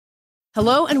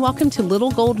Hello and welcome to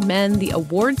Little Gold Men, the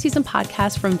award season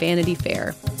podcast from Vanity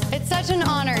Fair. It's such an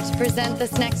honor to present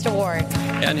this next award.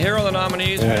 And here are the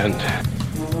nominees. And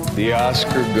the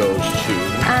Oscar goes to...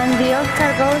 And the Oscar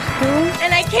goes to...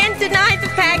 And I can't deny the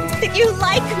fact that you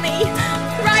like me.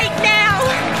 Right now.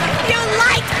 You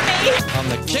like me. I'm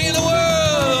the king of the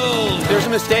world. There's a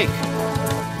mistake.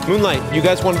 Moonlight, you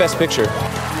guys won Best Picture.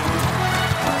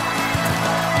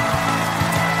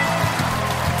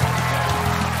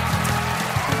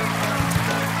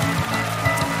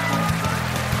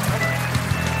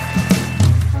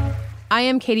 I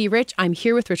am Katie Rich. I'm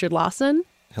here with Richard Lawson.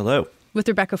 Hello. With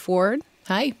Rebecca Ford.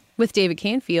 Hi. With David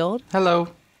Canfield. Hello.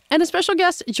 And a special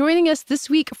guest joining us this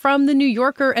week from The New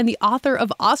Yorker and the author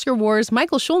of Oscar Wars,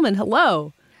 Michael Schulman.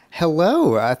 Hello.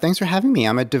 Hello. Thanks for having me.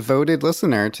 I'm a devoted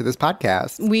listener to this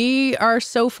podcast. We are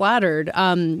so flattered.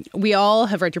 We all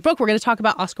have read your book. We're going to talk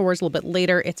about Oscar Wars a little bit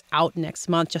later. It's out next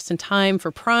month, just in time for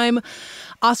Prime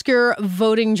Oscar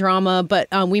voting drama. But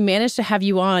we managed to have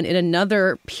you on in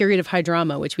another period of high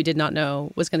drama, which we did not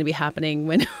know was going to be happening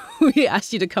when we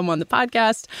asked you to come on the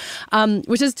podcast,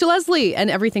 which is To Leslie and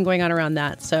everything going on around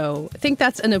that. So I think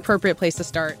that's an appropriate place to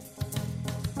start.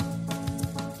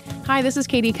 Hi, this is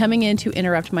Katie coming in to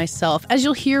interrupt myself. As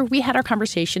you'll hear, we had our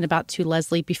conversation about To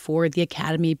Leslie before the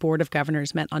Academy Board of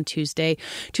Governors met on Tuesday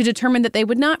to determine that they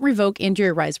would not revoke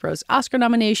Andrea Riseborough's Oscar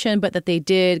nomination, but that they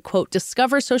did, quote,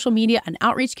 discover social media and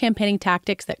outreach campaigning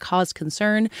tactics that cause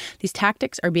concern. These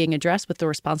tactics are being addressed with the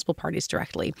responsible parties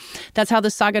directly. That's how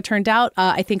the saga turned out.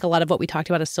 I think a lot of what we talked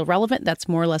about is still relevant. That's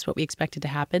more or less what we expected to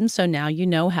happen. So now you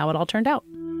know how it all turned out.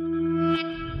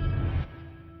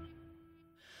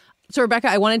 So, Rebecca,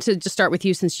 I wanted to just start with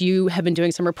you since you have been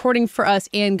doing some reporting for us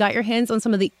and got your hands on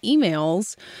some of the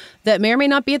emails that may or may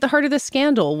not be at the heart of this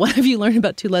scandal. What have you learned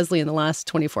about To Leslie in the last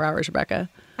 24 hours, Rebecca?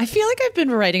 I feel like I've been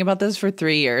writing about this for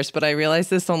 3 years, but I realized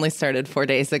this only started 4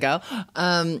 days ago.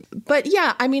 But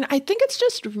yeah, I mean, I think it's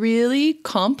just really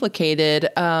complicated.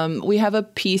 We have a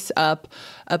piece up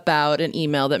about an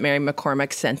email that Mary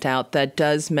McCormack sent out that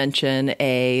does mention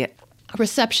a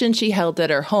reception she held at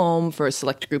her home for a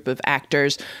select group of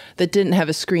actors that didn't have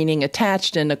a screening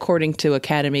attached. And according to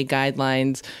Academy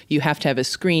guidelines, you have to have a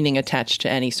screening attached to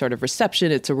any sort of reception.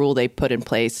 It's a rule they put in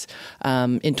place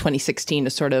in 2016 to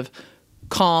sort of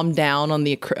calm down on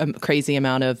the crazy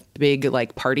amount of big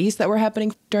parties that were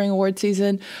happening during award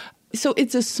season. So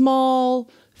it's a small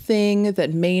thing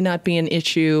that may not be an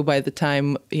issue by the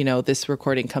time, this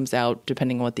recording comes out,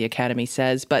 depending on what the Academy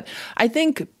says. But I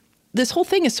think this whole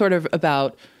thing is sort of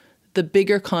about the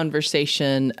bigger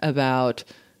conversation about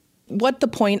what the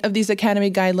point of these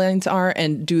Academy guidelines are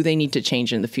and do they need to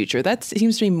change in the future. That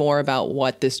seems to be more about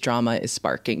what this drama is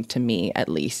sparking, to me at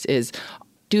least, is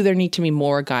do there need to be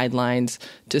more guidelines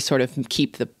to sort of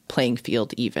keep the playing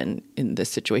field even in this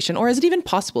situation? Or is it even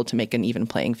possible to make an even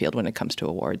playing field when it comes to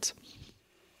awards?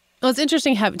 Well, it's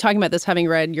interesting talking about this, having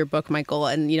read your book, Michael,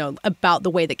 and, about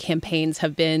the way that campaigns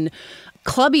have been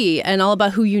clubby and all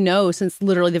about who you know since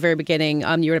literally the very beginning.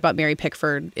 You read about Mary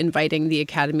Pickford inviting the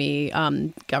Academy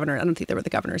governor. I don't think they were the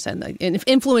governors and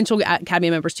influential Academy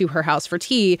members to her house for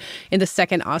tea in the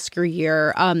second Oscar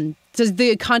year. Does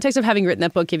the context of having written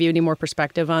that book give you any more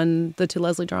perspective on the To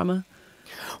Leslie drama?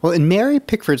 Well, in Mary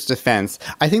Pickford's defense,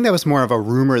 I think that was more of a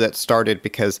rumor that started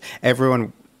because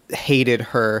everyone hated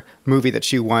her movie that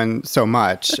she won so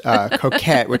much,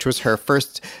 Coquette, which was her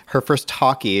first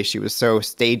talkie. She was so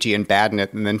stagey and bad in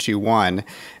it, and then she won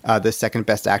the second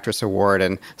Best Actress award.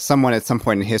 And someone at some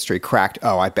point in history cracked,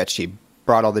 I bet she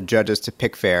brought all the judges to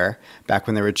Pickfair back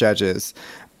when they were judges.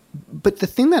 But the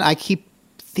thing that I keep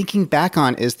thinking back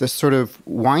on is the sort of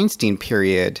Weinstein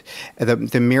period, the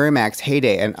Miramax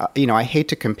heyday. And, I hate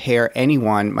to compare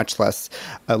anyone, much less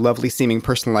a lovely seeming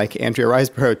person like Andrea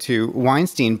Riseborough, to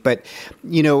Weinstein. But,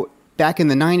 back in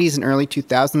the 90s and early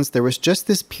 2000s, there was just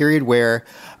this period where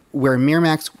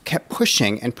Miramax kept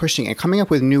pushing and coming up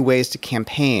with new ways to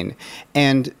campaign.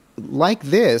 And like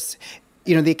this,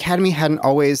 the Academy hadn't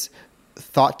always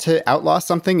thought to outlaw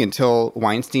something until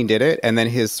Weinstein did it. And then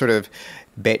his sort of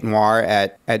bête noir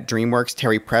at DreamWorks,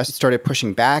 Terry Press, started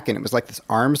pushing back, and it was like this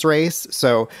arms race.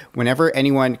 So whenever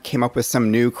anyone came up with some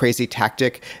new crazy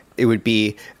tactic, it would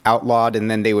be outlawed,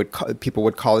 and then people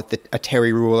would call it a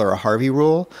Terry rule or a Harvey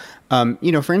rule.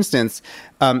 For instance,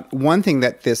 one thing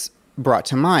that this brought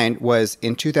to mind was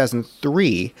in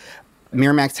 2003,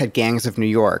 Miramax had Gangs of New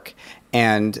York,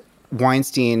 and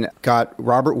Weinstein got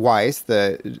Robert Weiss,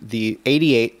 the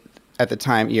 88 at the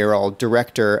time year-old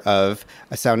director of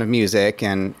A Sound of Music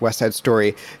and West Side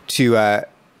Story, to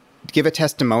give a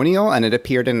testimonial, and it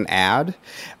appeared in an ad.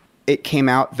 It came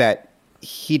out that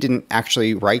he didn't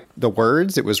actually write the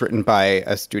words. It was written by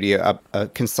a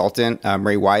consultant,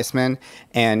 Ray Wiseman,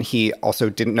 and he also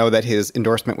didn't know that his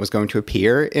endorsement was going to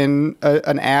appear in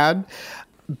an ad.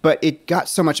 But it got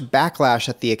so much backlash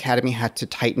that the Academy had to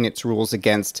tighten its rules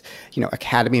against,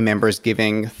 Academy members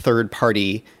giving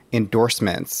third-party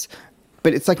endorsements.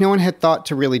 But it's like no one had thought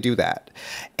to really do that.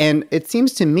 And it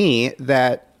seems to me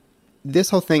that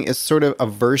this whole thing is sort of a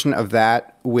version of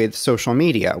that with social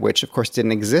media, which of course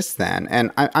didn't exist then.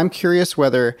 And I'm curious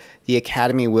whether the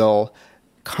Academy will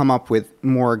come up with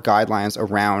more guidelines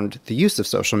around the use of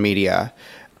social media.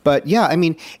 But yeah, I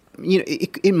mean,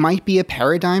 it might be a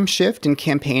paradigm shift in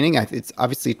campaigning. It's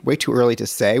obviously way too early to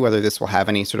say whether this will have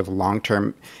any sort of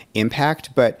long-term impact.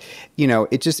 But,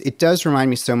 it does remind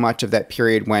me so much of that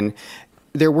period when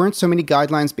there weren't so many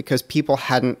guidelines because people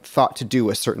hadn't thought to do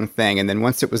a certain thing. And then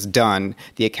once it was done,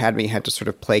 the Academy had to sort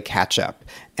of play catch up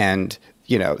and,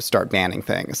 start banning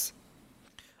things.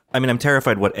 I mean, I'm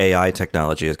terrified what AI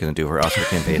technology is going to do for Oscar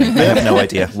campaigning. I have no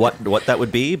idea what that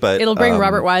would be, but it'll bring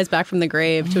Robert Wise back from the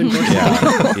grave to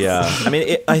endorse. Yeah. I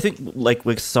mean, I think like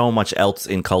with so much else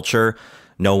in culture,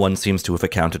 no one seems to have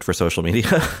accounted for social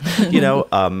media.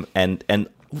 And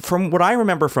from what I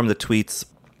remember from the tweets,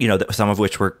 some of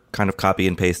which were kind of copy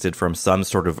and pasted from some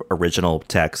sort of original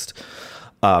text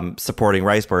supporting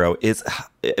Riceboro is,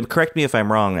 correct me if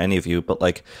I'm wrong, any of you, but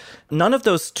like none of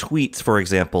those tweets, for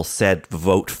example, said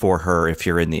vote for her if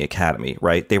you're in the Academy,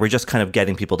 right? They were just kind of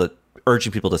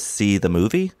urging people to see the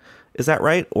movie. Is that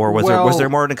right? Or was there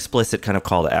more an explicit kind of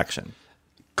call to action?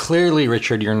 Clearly,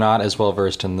 Richard, you're not as well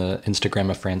versed in the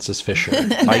Instagram of Frances Fisher.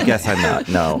 I guess I'm not.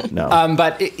 No.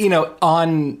 But,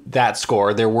 on that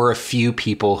score, there were a few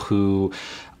people who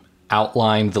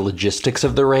outlined the logistics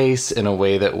of the race in a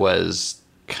way that was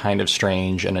kind of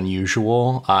strange and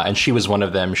unusual. And she was one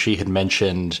of them. She had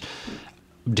mentioned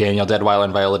Daniel Deadwyler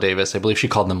and Viola Davis. I believe she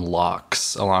called them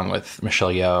locks, along with Michelle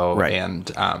Yeoh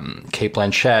and Cate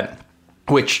Blanchett,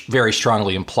 which very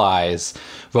strongly implies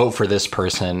vote for this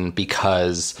person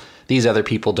because these other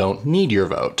people don't need your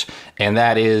vote. And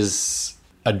that is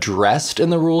addressed in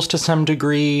the rules to some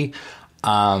degree.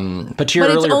 But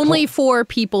it's only for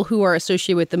people who are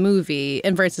associated with the movie.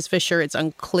 And Frances Fisher, it's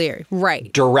unclear.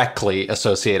 Right. Directly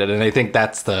associated. And I think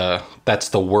that's the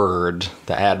word,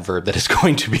 the adverb that is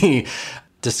going to be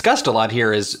discussed a lot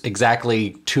here is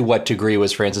exactly to what degree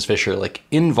was Frances Fisher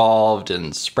involved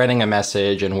in spreading a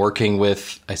message and working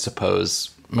with, I suppose,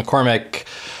 McCormick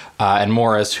and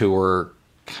Morris, who were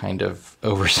kind of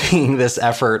overseeing this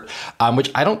effort,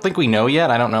 which I don't think we know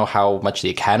yet. I don't know how much the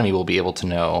Academy will be able to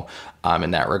know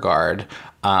in that regard.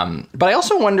 But I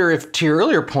also wonder if, to your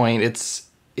earlier point,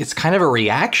 it's kind of a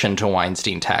reaction to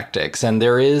Weinstein tactics. And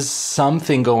there is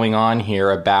something going on here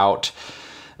about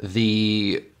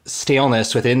the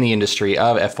staleness within the industry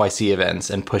of FYC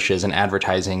events and pushes and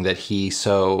advertising that he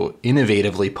so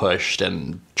innovatively pushed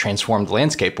and transformed the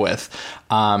landscape with,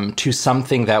 to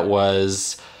something that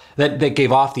was that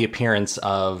gave off the appearance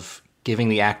of giving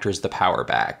the actors the power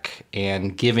back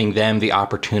and giving them the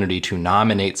opportunity to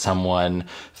nominate someone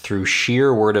through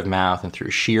sheer word of mouth and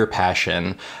through sheer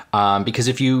passion. Because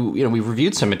if we've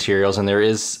reviewed some materials and there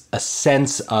is a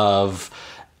sense of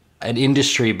an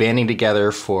industry banding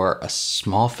together for a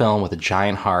small film with a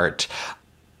giant heart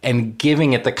and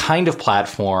giving it the kind of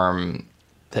platform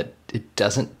that it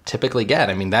doesn't typically get.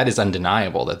 I mean, that is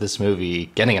undeniable that this movie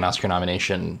getting an Oscar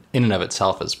nomination in and of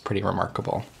itself is pretty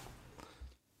remarkable.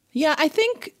 Yeah, I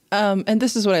think, and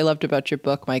this is what I loved about your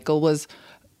book, Michael, was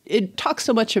it talks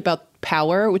so much about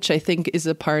power, which I think is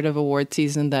a part of award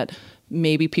season that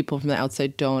maybe people from the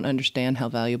outside don't understand how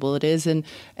valuable it is. And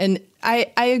I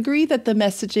agree that the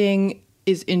messaging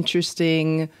is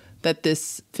interesting, that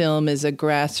this film is a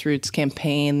grassroots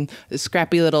campaign, a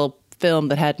scrappy little film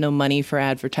that had no money for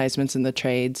advertisements in the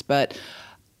trades. But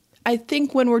I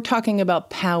think when we're talking about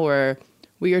power,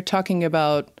 we are talking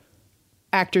about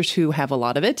actors who have a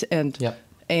lot of it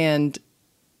and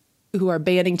who are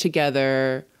banding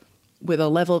together with a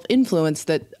level of influence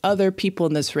that other people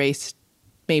in this race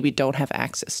maybe don't have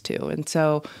access to. And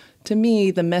so to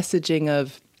me, the messaging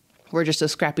of we're just a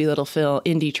scrappy little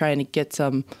indie trying to get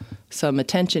some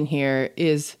attention here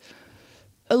is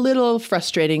a little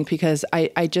frustrating because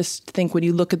I just think when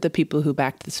you look at the people who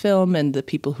backed this film and the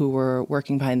people who were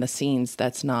working behind the scenes,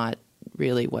 that's not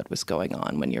really what was going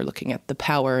on when you're looking at the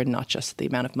power and not just the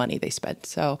amount of money they spent.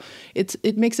 So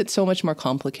it makes it so much more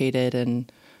complicated,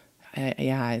 and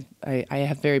I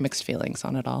have very mixed feelings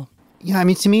on it all. Yeah, I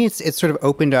mean, to me, it's sort of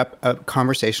opened up a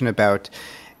conversation about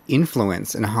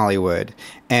influence in Hollywood,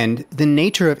 and the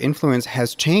nature of influence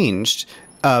has changed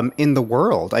in the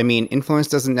world. I mean, influence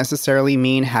doesn't necessarily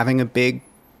mean having a big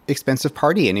expensive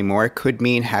party anymore. It could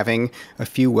mean having a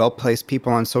few well-placed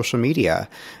people on social media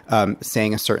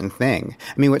saying a certain thing.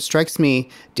 I mean, what strikes me,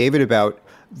 David, about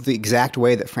the exact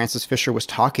way that Frances Fisher was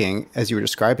talking as you were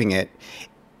describing it,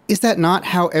 is that not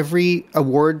how every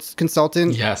awards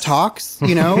consultant talks,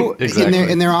 you know,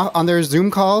 exactly. on their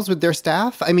Zoom calls with their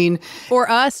staff? I mean, or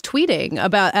us tweeting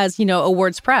about, as you know,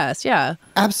 awards press. Yeah,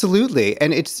 absolutely.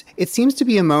 And it seems to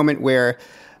be a moment where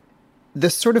the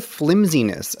sort of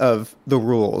flimsiness of the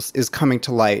rules is coming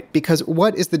to light, because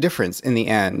what is the difference in the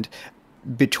end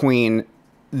between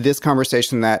this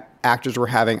conversation that actors were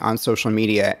having on social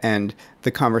media and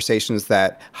the conversations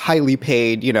that highly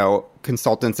paid, you know,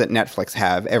 consultants at Netflix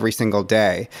have every single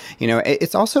day? You know,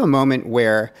 it's also a moment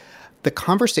where the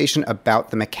conversation about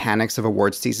the mechanics of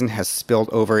awards season has spilled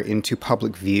over into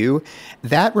public view.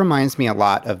 That reminds me a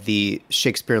lot of the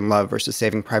Shakespeare in Love versus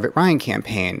Saving Private Ryan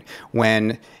campaign,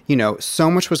 when, you know, so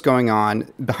much was going on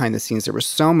behind the scenes. There was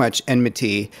so much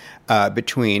enmity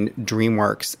between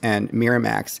DreamWorks and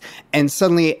Miramax. And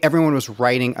suddenly everyone was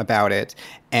writing about it.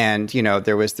 And, you know,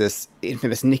 there was this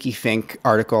infamous Nikki Fink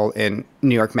article in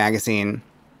New York Magazine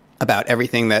about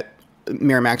everything that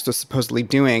Miramax was supposedly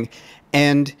doing.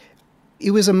 And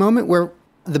it was a moment where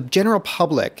the general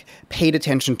public paid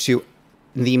attention to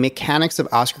the mechanics of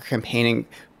Oscar campaigning,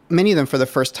 many of them for the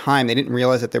first time. They didn't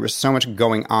realize that there was so much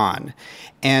going on.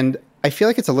 And I feel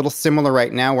like it's a little similar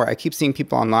right now, where I keep seeing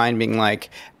people online being like,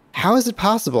 how is it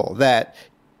possible that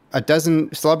a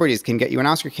dozen celebrities can get you an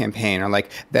Oscar campaign, or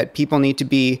like that people need to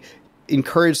be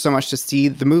encouraged so much to see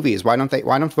the movies? Why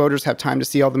don't voters have time to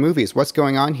see all the movies? What's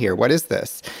going on here? What is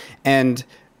this? And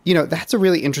you know, that's a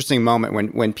really interesting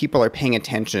moment when people are paying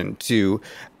attention to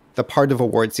the part of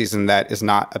award season that is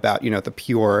not about, you know, the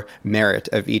pure merit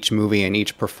of each movie and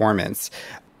each performance.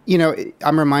 You know,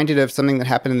 I'm reminded of something that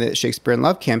happened in the Shakespeare in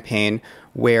Love campaign,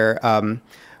 where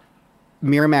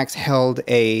Miramax held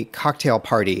a cocktail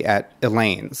party at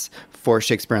Elaine's for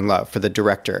Shakespeare in Love, for the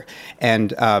director.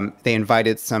 And they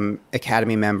invited some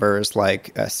Academy members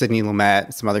like Sidney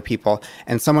Lumet, some other people.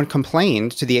 And someone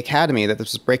complained to the Academy that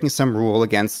this was breaking some rule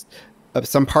against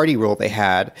some party rule they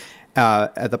had.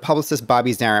 The publicist,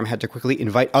 Bobby Zarum, had to quickly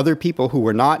invite other people who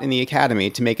were not in the Academy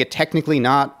to make it technically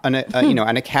not an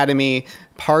Academy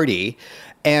party.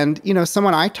 And, you know,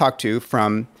 someone I talked to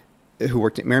who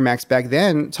worked at Miramax back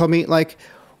then told me, like,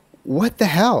 what the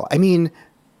hell? I mean,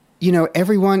 you know,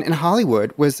 everyone in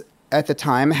Hollywood was at the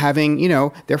time having, you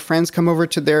know, their friends come over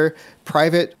to their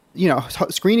private, you know,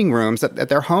 screening rooms at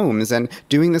their homes and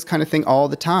doing this kind of thing all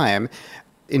the time.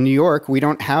 In New York, we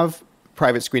don't have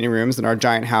private screening rooms in our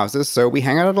giant houses, so we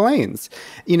hang out at Elaine's,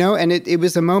 you know. And it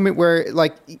was a moment where,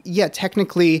 like, yeah,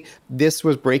 technically this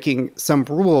was breaking some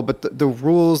rule, but the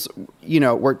rules, you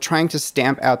know, were trying to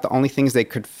stamp out the only things they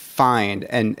could find,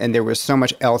 and there was so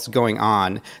much else going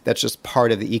on that's just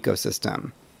part of the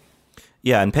ecosystem.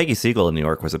 Yeah, and Peggy Siegel in New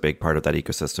York was a big part of that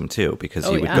ecosystem too, because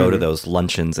you would go to those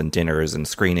luncheons and dinners and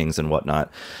screenings and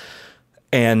whatnot.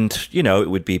 And, you know, it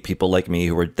would be people like me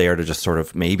who were there to just sort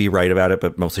of maybe write about it,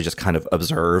 but mostly just kind of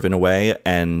observe in a way,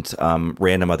 and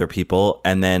random other people.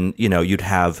 And then, you know, you'd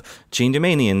have Jean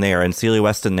Doumanian there and Celia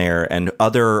Weston there and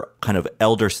other kind of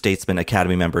elder statesman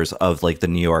Academy members of like the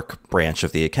New York branch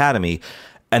of the Academy.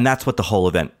 And that's what the whole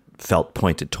event felt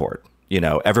pointed toward. You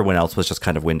know, everyone else was just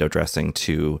kind of window dressing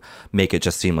to make it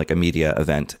just seem like a media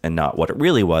event and not what it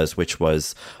really was, which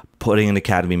was putting an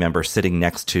Academy member sitting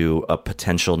next to a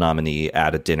potential nominee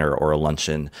at a dinner or a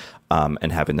luncheon,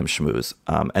 and having them schmooze.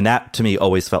 And that, to me,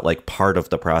 always felt like part of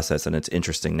the process. And it's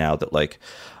interesting now that, like,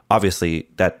 obviously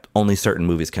that only certain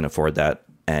movies can afford that.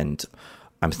 And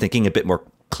I'm thinking a bit more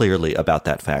clearly about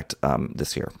that fact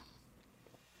this year.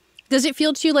 Does it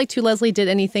feel to you like To Leslie did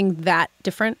anything that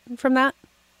different from that?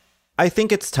 I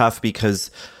think it's tough because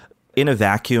in a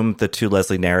vacuum, the To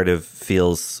Leslie narrative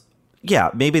feels, yeah,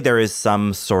 maybe there is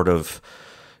some sort of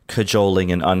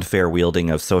cajoling and unfair wielding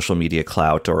of social media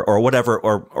clout or whatever,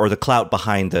 or the clout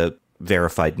behind the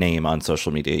verified name on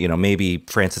social media. You know, maybe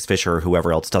Frances Fisher or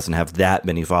whoever else doesn't have that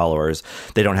many followers.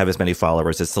 They don't have as many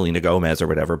followers as Selena Gomez or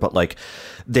whatever, but like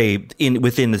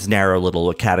within this narrow little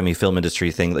Academy film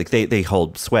industry thing, like they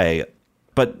hold sway.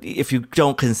 But if you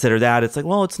don't consider that, it's like,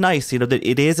 well, it's nice, you know, that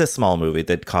it is a small movie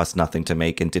that cost nothing to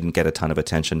make and didn't get a ton of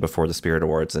attention before the Spirit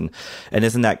Awards. And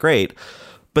isn't that great?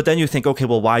 But then you think, okay,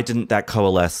 well, why didn't that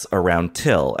coalesce around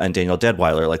Till and Daniel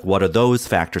Deadwyler? Like, what are those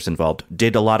factors involved?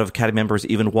 Did a lot of Academy members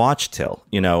even watch Till,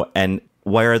 you know? And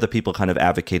where are the people kind of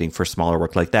advocating for smaller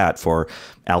work like that? For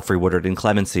Alfre Woodard in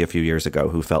Clemency a few years ago,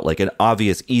 who felt like an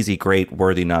obvious, easy, great,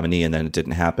 worthy nominee, and then it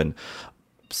didn't happen.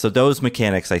 So those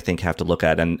mechanics, I think, have to look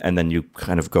at. And then you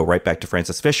kind of go right back to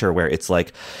Frances Fisher, where it's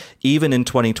like, even in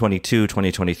 2022,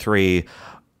 2023,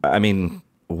 I mean,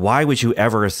 why would you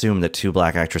ever assume that two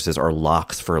black actresses are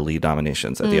locks for lead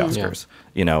nominations at the Oscars?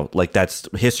 Yeah. You know, like that's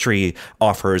history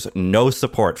offers no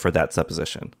support for that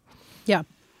supposition. Yeah.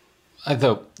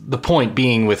 The point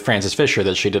being with Frances Fisher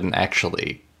that she didn't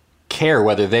actually care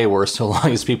whether they were, so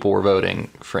long as people were voting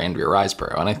for Andrea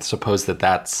Riseborough. And I suppose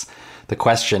that's the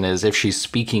question, is if she's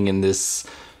speaking in this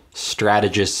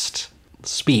strategist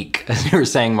speak, as you were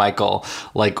saying, Michael,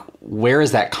 like, where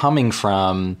is that coming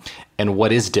from and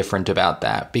what is different about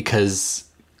that? Because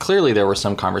clearly there were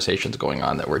some conversations going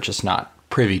on that we're just not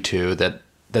privy to.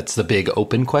 That's the big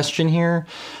open question here,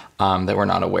 that we're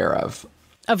not aware of.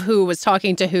 Of who was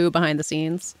talking to who behind the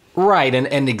scenes. Right.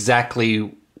 And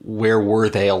exactly where were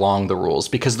they along the rules?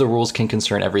 Because the rules can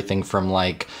concern everything from,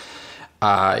 like,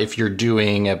 if you're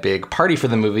doing a big party for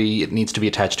the movie, it needs to be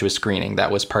attached to a screening.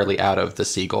 That was partly out of the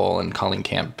Siegel and Colleen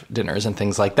Camp dinners and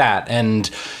things like that. And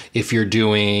if you're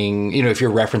doing, if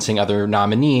you're referencing other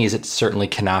nominees, it certainly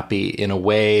cannot be in a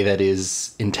way that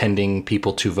is intending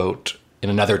people to vote in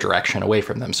another direction away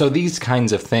from them. So these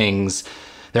kinds of things,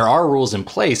 there are rules in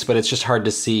place, but it's just hard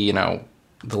to see,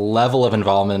 the level of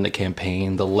involvement in the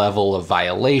campaign, the level of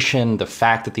violation, the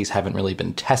fact that these haven't really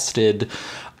been tested.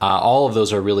 All of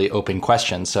those are really open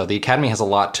questions. So the Academy has a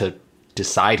lot to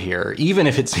decide here. Even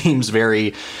if it seems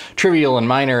very trivial and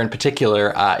minor in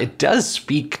particular, it does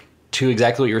speak to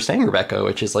exactly what you were saying, Rebecca,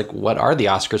 which is like, what are the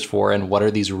Oscars for and what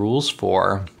are these rules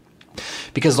for?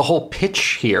 Because the whole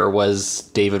pitch here was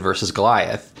David versus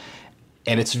Goliath.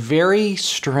 And it's very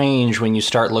strange when you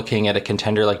start looking at a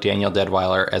contender like Danielle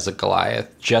Deadwyler as a Goliath,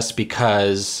 just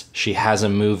because she has a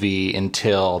movie in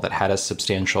Till that had a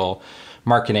substantial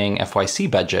marketing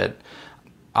FYC budget.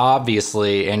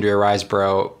 Obviously, Andrea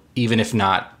Riseborough, even if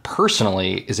not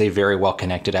personally, is a very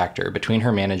well-connected actor. Between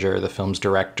her manager, the film's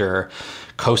director,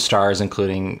 co-stars,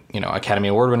 including, Academy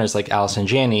Award winners like Allison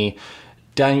Janney,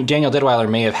 Danielle Deadwyler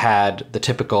may have had the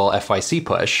typical FYC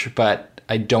push, but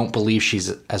I don't believe she's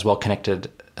as well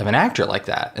connected of an actor like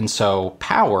that. And so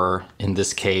power, in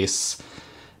this case,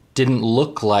 didn't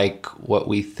look like what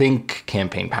we think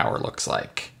campaign power looks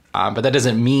like. But that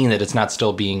doesn't mean that it's not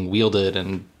still being wielded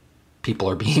and people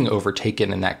are being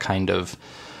overtaken in that kind of,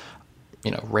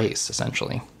 race,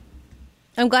 essentially.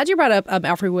 I'm glad you brought up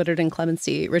Alfre Woodard and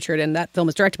Clemency, Richard, and that film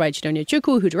was directed by Chidonia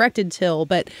Chukwu, who directed Till,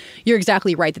 but you're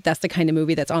exactly right that that's the kind of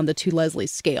movie that's on the To Leslie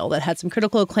scale, that had some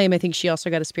critical acclaim. I think she also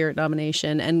got a Spirit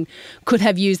nomination and could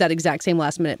have used that exact same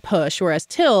last-minute push, whereas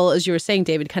Till, as you were saying,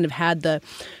 David, kind of had the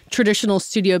traditional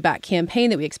studio-backed campaign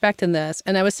that we expect in this.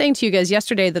 And I was saying to you guys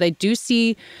yesterday that I do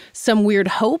see some weird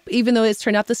hope, even though it's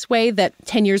turned out this way, that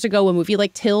 10 years ago, a movie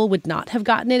like Till would not have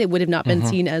gotten it. It would have not been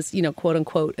seen as,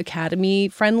 quote-unquote,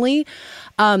 Academy-friendly.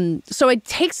 So I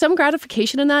take some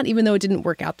gratification in that, even though it didn't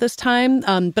work out this time.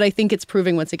 But I think it's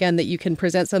proving once again that you can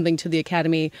present something to the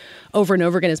Academy over and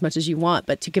over again as much as you want,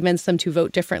 but to convince them to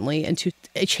vote differently and to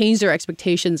change their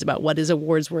expectations about what is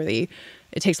awards worthy,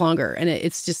 it takes longer. And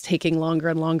it's just taking longer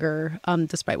and longer,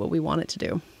 despite what we want it to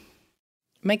do.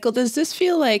 Michael, does this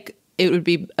feel like it would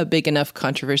be a big enough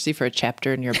controversy for a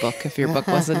chapter in your book if your book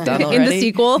wasn't done already? In the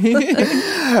sequel?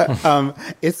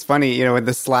 It's funny, when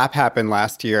the slap happened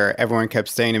last year, everyone kept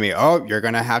saying to me, "Oh, you're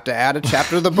going to have to add a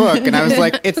chapter to the book." And I was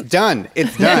like, it's done.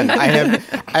 It's done. I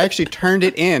actually turned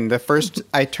it in.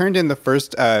 I turned in the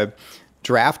first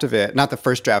draft of it, not the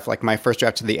first draft, like my first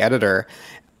draft to the editor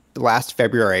last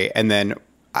February. And then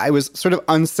I was sort of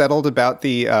unsettled about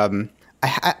the...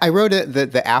 I wrote it,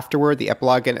 the afterword, the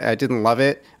epilogue, and I didn't love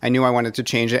it. I knew I wanted to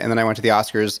change it, and then I went to the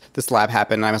Oscars. The slap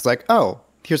happened, and I was like, "Oh,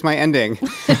 here's my ending.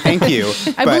 Thank you."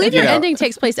 I believe your ending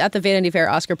takes place at the Vanity Fair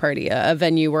Oscar party, a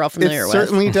venue we're all familiar with. It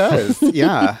certainly does,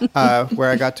 yeah.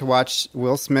 Where I got to watch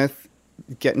Will Smith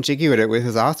getting jiggy with it with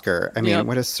his Oscar. I mean,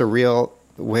 What a surreal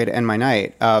way to end my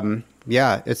night.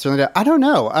 Yeah, it certainly does. I don't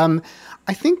know.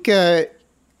 I think...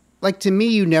 to me,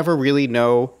 you never really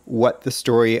know what the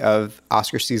story of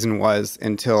Oscar season was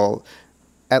until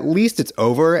at least it's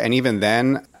over. And even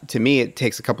then, to me, it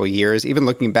takes a couple of years. Even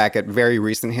looking back at very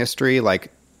recent history,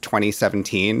 like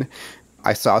 2017,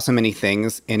 I saw so many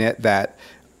things in it that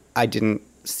I didn't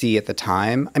see at the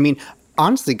time. I mean,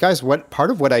 honestly, guys,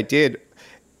 part of what I did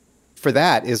for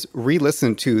that is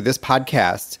re-listen to this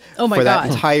podcast that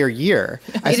entire year.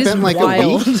 I spent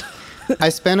a week. I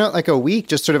spent a week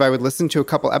just I would listen to a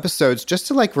couple episodes just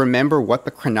to remember what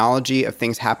the chronology of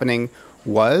things happening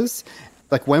was.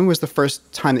 Like, when was the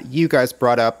first time that you guys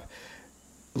brought up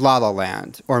La La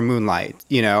Land or Moonlight?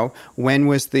 When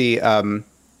was the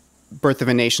Birth of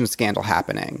a Nation scandal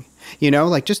happening. You know,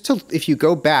 like if you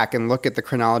go back and look at the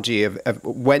chronology of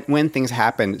when things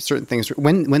happened, certain things,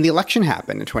 when the election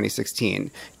happened in 2016,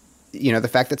 you know, the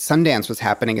fact that Sundance was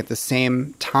happening at the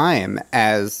same time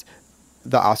as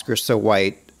the Oscars So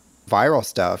White viral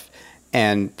stuff,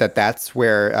 and that's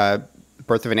where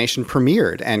Birth of a Nation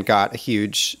premiered and got a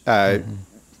huge,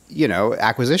 you know,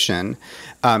 acquisition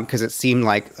because it seemed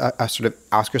like a sort of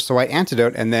Oscar So White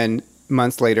antidote, and then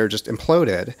months later just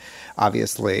imploded,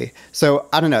 obviously. So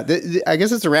I don't know. I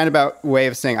guess it's a roundabout way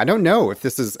of saying I don't know if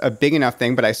this is a big enough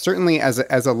thing, but I certainly, as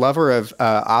a lover of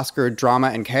Oscar drama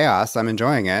and chaos, I'm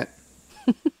enjoying it.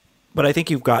 But I think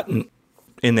you've gotten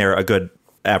in there a good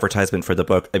advertisement for the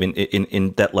book. I mean,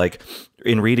 in that, like,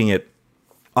 in reading it,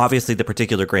 obviously the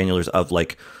particular granulars of,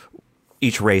 like,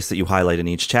 each race that you highlight in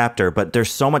each chapter, but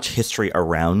there's so much history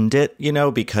around it, you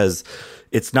know, because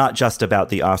it's not just about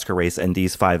the Oscar race and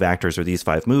these 5 actors or these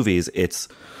 5 movies. It's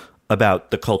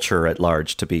about the culture at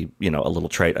large, to be, you know, a little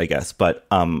trite, I guess. But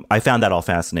I found that all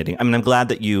fascinating. I mean, I'm glad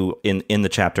that you, in the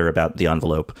chapter about the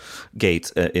envelope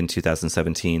gate in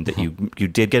 2017, that you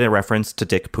did get a reference to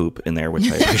Dick Poop in there,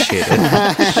 which I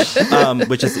appreciated.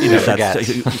 Which is, you know, that's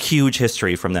a huge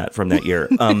history from that year.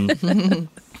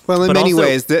 Well, in many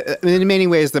ways,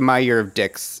 the My Year of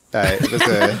Dicks was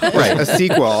a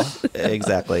sequel.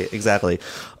 Exactly.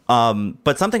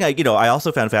 But something I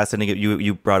also found fascinating,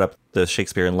 you brought up the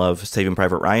Shakespeare in Love, Saving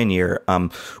Private Ryan year,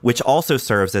 which also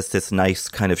serves as this nice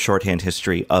kind of shorthand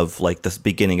history of, like, this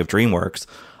beginning of DreamWorks,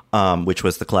 which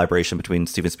was the collaboration between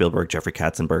Steven Spielberg, Jeffrey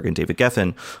Katzenberg, and David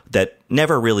Geffen, that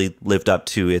never really lived up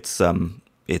to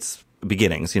its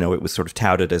beginnings. You know, it was sort of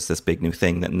touted as this big new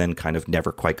thing and then kind of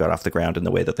never quite got off the ground in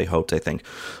the way that they hoped, I think.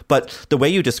 But the way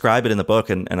you describe it in the book,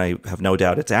 and I have no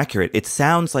doubt it's accurate, it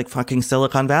sounds like fucking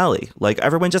Silicon Valley. Like,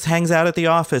 everyone just hangs out at the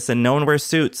office and no one wears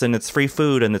suits and it's free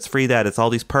food and it's free that, it's all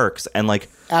these perks. And, like,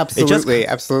 absolutely.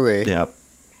 Yeah.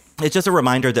 It's just a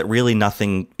reminder that really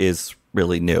nothing is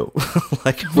really new.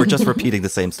 Like, we're just repeating the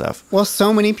same stuff. Well,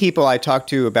 so many people I talked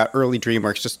to about early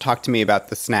DreamWorks just talked to me about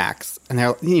the snacks, and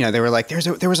they were like,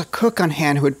 there was a cook on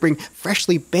hand who would bring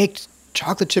freshly baked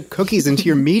chocolate chip cookies into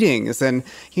your meetings, and,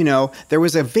 you know, there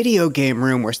was a video game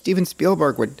room where Steven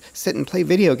Spielberg would sit and play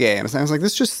video games. And I was like,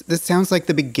 this sounds like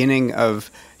the beginning of,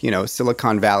 you know,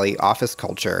 Silicon Valley office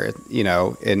culture, you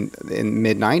know, in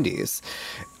mid 90s.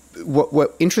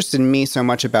 What interested me so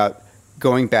much about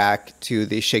going back to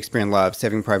the Shakespeare in Love,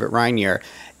 Saving Private Ryan year,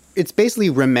 it's basically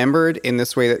remembered in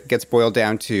this way that gets boiled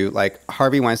down to, like,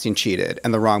 Harvey Weinstein cheated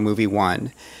and the wrong movie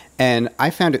won. And I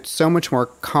found it so much more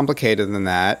complicated than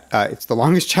that. It's the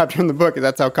longest chapter in the book, and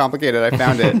that's how complicated I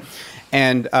found it.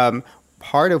 And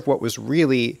part of what was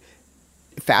really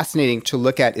fascinating to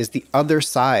look at is the other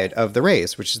side of the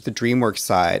race, which is the DreamWorks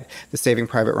side, the Saving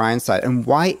Private Ryan side. And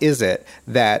why is it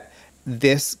that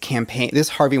this campaign, this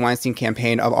Harvey Weinstein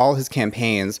campaign, of all his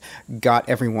campaigns, got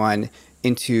everyone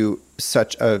into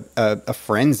such a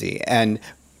frenzy? And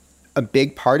a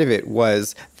big part of it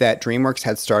was that DreamWorks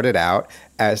had started out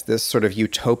as this sort of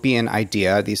utopian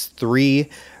idea. These 3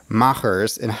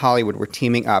 machers in Hollywood were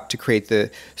teaming up to create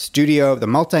the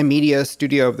multimedia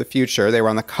studio of the future. They were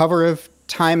on the cover of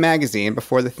Time magazine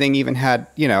before the thing even had,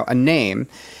 you know, a name.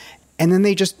 And then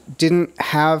they just didn't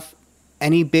have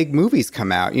any big movies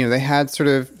come out. You know, they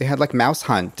had like Mouse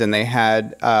Hunt, and they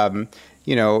had,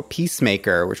 you know,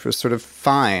 Peacemaker, which was sort of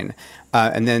fine.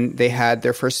 And then they had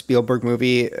their first Spielberg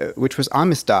movie, which was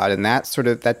Amistad, and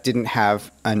that didn't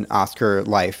have an Oscar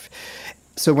life.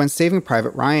 So when Saving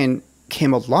Private Ryan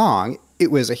came along,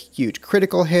 it was a huge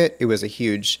critical hit. It was a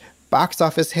huge box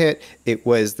office hit. It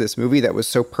was this movie that was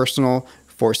so personal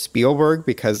for Spielberg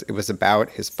because it was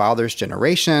about his father's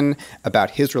generation,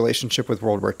 about his relationship with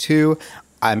World War II.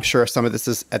 I'm sure some of this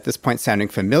is at this point sounding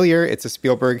familiar. It's a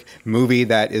Spielberg movie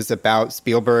that is about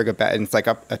Spielberg, and it's like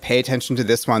a pay attention to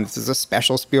this one. This is a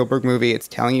special Spielberg movie. It's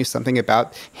telling you something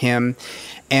about him.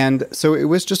 And so it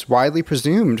was just widely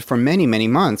presumed for many, many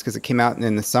months, because it came out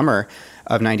in the summer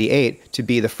of 98, to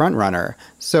be the front runner.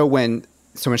 So when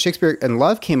Shakespeare in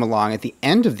Love came along at the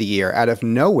end of the year out of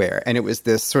nowhere, and it was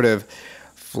this sort of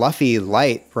fluffy,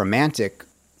 light, romantic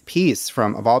piece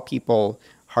from, of all people,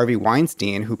 Harvey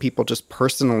Weinstein, who people just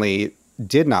personally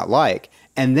did not like,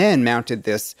 and then mounted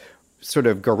this sort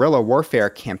of guerrilla warfare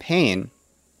campaign,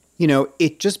 you know,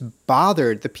 it just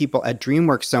bothered the people at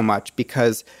DreamWorks so much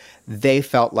because they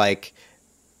felt like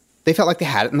they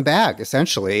had it in the bag,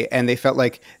 essentially, and they felt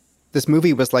like this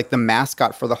movie was like the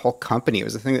mascot for the whole company. It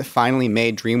was the thing that finally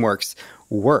made DreamWorks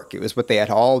work. It was what they had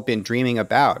all been dreaming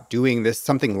about, doing this,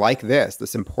 something like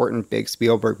this important big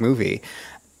Spielberg movie.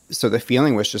 So the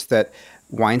feeling was just that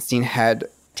Weinstein had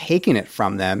taken it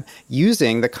from them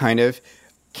using the kind of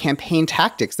campaign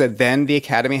tactics that then the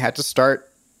Academy had to start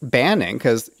banning.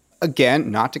 Because,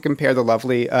 again, not to compare the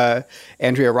lovely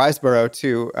Andrea Riseborough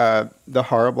to the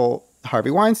horrible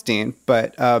Harvey Weinstein,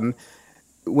 but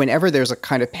whenever there's a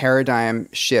kind of paradigm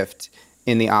shift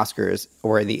in the Oscars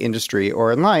or in the industry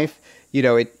or in life,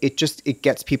 it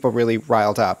gets people really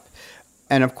riled up.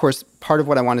 And of course, part of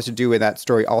what I wanted to do with that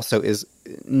story also is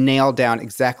nail down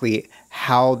exactly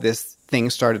how this thing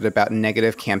started about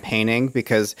negative campaigning,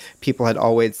 because people had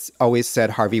always said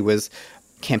Harvey was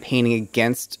campaigning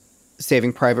against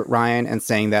Saving Private Ryan and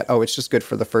saying that, it's just good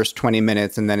for the first 20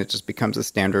 minutes and then it just becomes a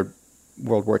standard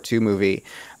World War II movie.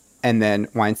 And then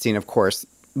Weinstein, of course,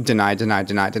 denied.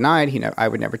 I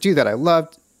would never do that. I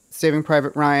loved Saving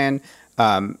Private Ryan.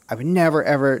 I would never,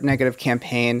 ever negative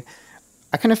campaign.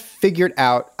 I kind of figured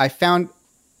out, I found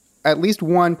at least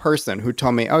one person who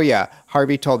told me,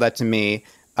 Harvey told that to me.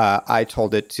 I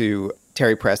told it to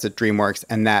Terry Press at DreamWorks,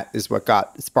 and that is what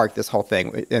sparked this whole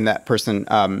thing. And that person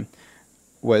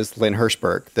was Lynn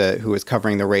Hirschberg, who was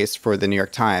covering the race for the New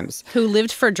York Times. Who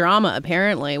lived for drama,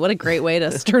 apparently. What a great way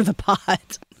to stir the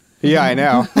pot. Yeah, I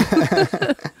know.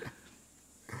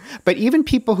 But even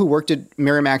people who worked at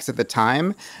Miramax at the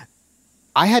time,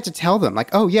 I had to tell them,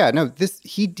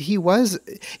 he was,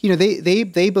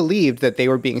 they believed that they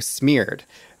were being smeared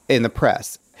in the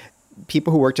press.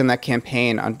 People who worked in that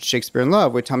campaign on Shakespeare in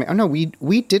Love would tell me,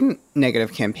 we didn't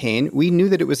negative campaign. We knew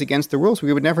that it was against the rules.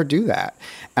 We would never do that.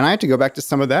 And I had to go back to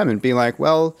some of them and be like,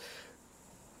 well,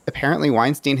 apparently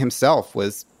Weinstein himself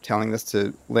was telling this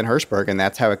to Lynn Hirschberg, and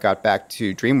that's how it got back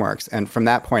to DreamWorks. And from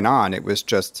that point on, it was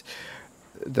just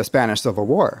the Spanish Civil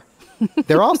War.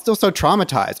 They're all still so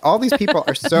traumatized. All these people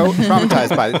are so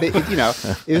traumatized by it.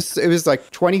 It was like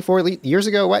 24 years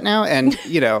ago. What now? And,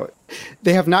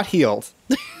 they have not healed.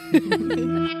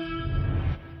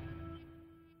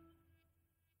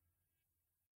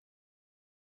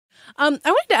 I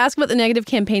wanted to ask about the negative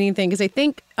campaigning thing, because I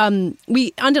think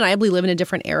we undeniably live in a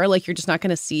different era. Like, you're just not going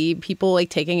to see people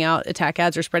taking out attack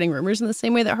ads or spreading rumors in the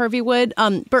same way that Harvey would.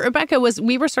 But Rebecca,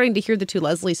 we were starting to hear the To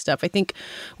Leslie stuff. I think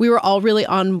we were all really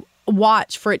on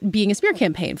watch for it being a smear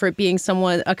campaign, for it being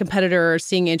a competitor, or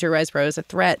seeing Andrea Riseborough as a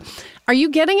threat. Are you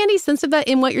getting any sense of that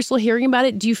in what you're still hearing about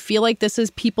it? Do you feel like this is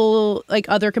people, like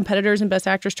other competitors and Best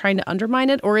Actors, trying to undermine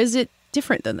it, or is it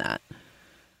different than that?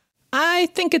 I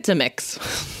think it's a mix.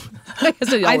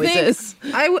 As it always is.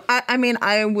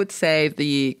 I would say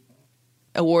the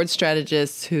award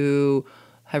strategists who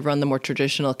have run the more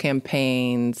traditional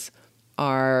campaigns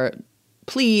are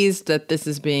pleased that this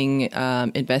is being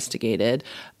investigated.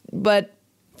 But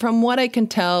from what I can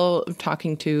tell,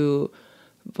 talking to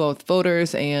both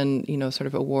voters and, sort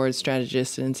of award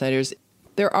strategists and insiders,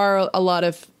 there are a lot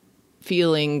of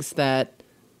feelings that,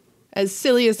 as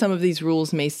silly as some of these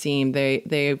rules may seem,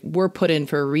 they were put in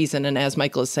for a reason. And as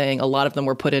Michael is saying, a lot of them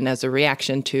were put in as a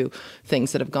reaction to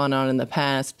things that have gone on in the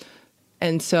past.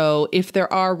 And so if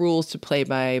there are rules to play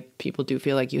by, people do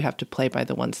feel like you have to play by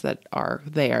the ones that are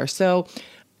there. So,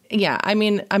 yeah,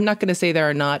 I'm not going to say there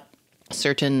are not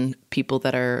certain people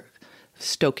that are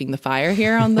stoking the fire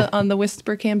here on the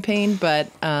Whisper campaign, but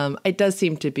it does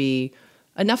seem to be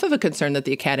enough of a concern that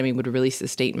the Academy would release a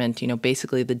statement,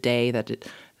 basically the day that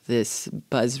this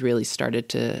buzz really started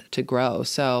to grow.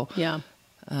 So, yeah.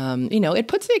 It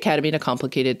puts the Academy in a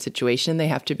complicated situation. They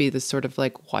have to be this sort of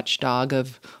watchdog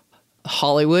of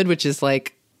Hollywood, which is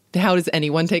how does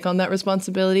anyone take on that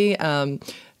responsibility and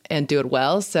do it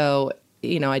well? So,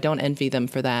 I don't envy them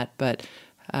for that, but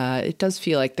it does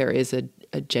feel like there is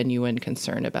a genuine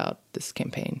concern about this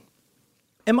campaign.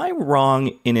 Am I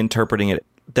wrong in interpreting it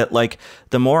that,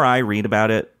 the more I read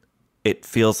about it, it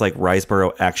feels like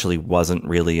Riseborough actually wasn't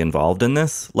really involved in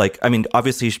this?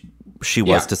 Obviously she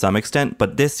was to some extent,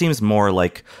 but this seems more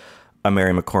like a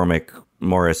Mary McCormick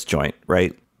Morris joint,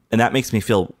 right? And that makes me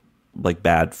feel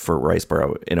bad for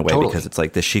Riseborough in a way, because it's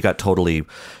this, she got totally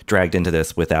dragged into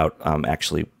this without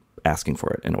actually asking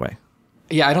for it in a way.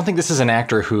 Yeah, I don't think this is an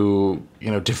actor who,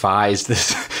 devised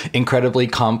this incredibly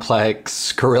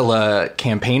complex guerrilla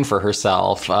campaign for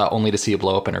herself, only to see it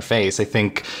blow up in her face. I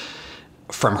think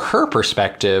from her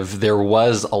perspective, there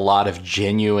was a lot of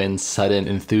genuine, sudden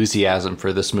enthusiasm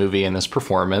for this movie and this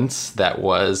performance that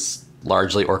was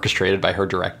largely orchestrated by her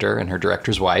director and her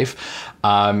director's wife.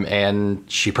 And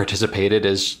she participated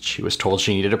as she was told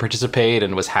she needed to participate,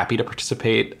 and was happy to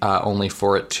participate, only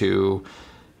for it to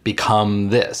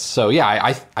become this. So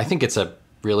yeah, I think it's a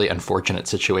really unfortunate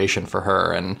situation for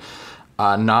her, and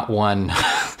not one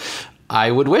I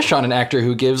would wish on an actor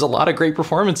who gives a lot of great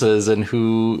performances and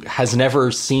who has never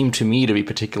seemed to me to be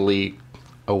particularly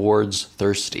awards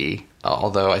thirsty.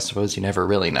 although I suppose you never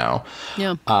really know.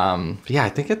 Yeah. Yeah, I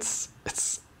think it's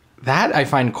that I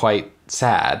find quite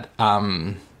sad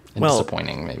and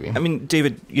disappointing, maybe. I mean,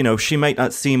 David, she might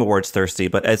not seem awards thirsty,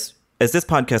 but as this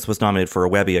podcast was nominated for a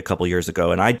Webby a couple years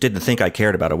ago, and I didn't think I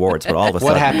cared about awards, but all of a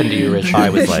sudden... What happened to you, Richard? I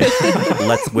was like,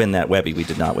 let's win that Webby. We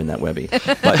did not win that Webby.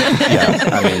 But, yeah,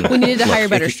 I mean... We needed to hire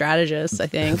better strategists, I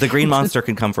think. The green monster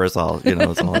can come for us all,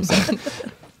 that's all I'm saying.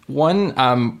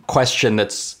 One question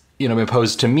that's, been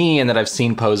posed to me and that I've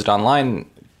seen posed online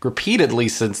repeatedly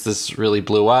since this really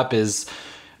blew up is,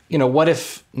 what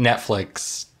if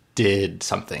Netflix did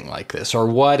something like this? Or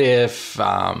what if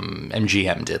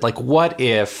MGM did? Like, what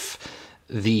if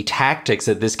the tactics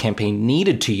that this campaign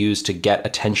needed to use to get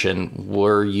attention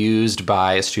were used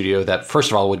by a studio that,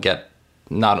 first of all, would get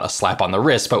not a slap on the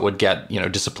wrist, but would get,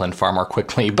 disciplined far more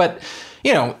quickly. But,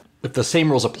 if the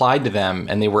same rules applied to them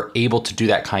and they were able to do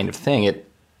that kind of thing,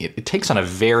 it takes on a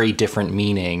very different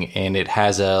meaning, and it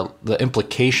has the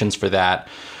implications for that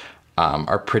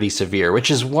are pretty severe, which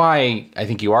is why I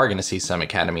think you are going to see some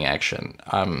Academy action.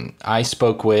 I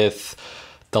spoke with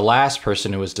the last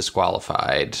person who was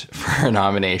disqualified for a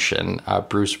nomination,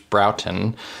 Bruce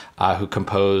Broughton, who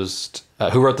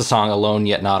wrote the song "Alone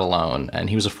Yet Not Alone," and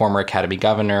he was a former Academy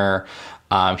governor.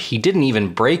 He didn't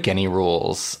even break any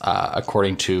rules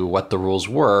according to what the rules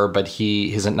were, but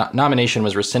his nomination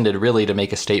was rescinded really to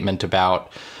make a statement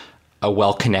about a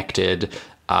well-connected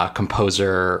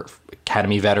composer,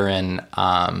 Academy veteran,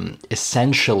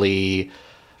 essentially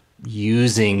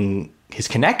using his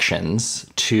connections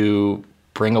to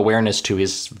bring awareness to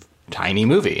his tiny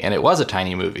movie. And it was a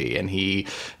tiny movie, and he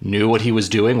knew what he was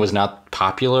doing was not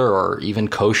popular or even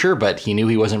kosher, but he knew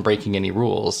he wasn't breaking any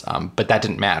rules. But that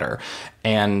didn't matter.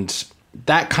 And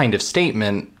that kind of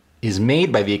statement is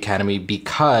made by the Academy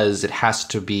because it has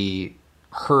to be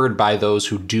heard by those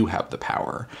who do have the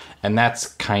power. And that's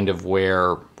kind of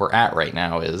where we're at right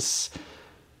now, is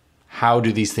how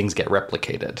do these things get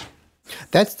replicated?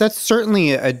 That's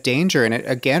certainly a danger. And it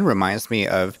again reminds me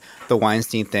of the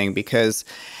Weinstein thing, because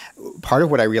part of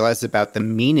what I realized about the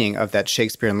meaning of that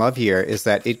Shakespeare in Love year is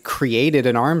that it created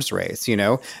an arms race. In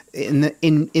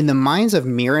the minds of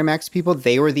Miramax people,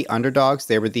 they were the underdogs,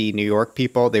 they were the New York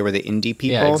people, they were the indie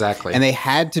people. Yeah, exactly. And they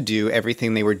had to do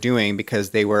everything they were doing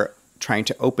because they were trying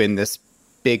to open this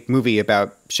big movie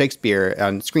about Shakespeare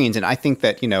on screens. And I think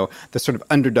that, the sort of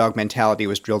underdog mentality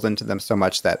was drilled into them so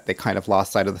much that they kind of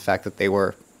lost sight of the fact that they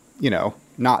were,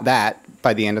 not that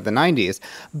by the end of the 90s.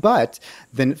 But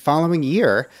the following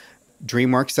year,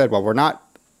 DreamWorks said, well, we're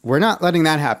not letting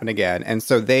that happen again. And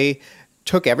so they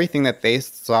took everything that they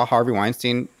saw Harvey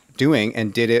Weinstein doing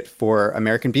and did it for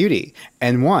American Beauty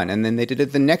and won. And then they did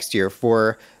it the next year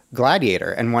for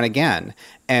Gladiator and won again.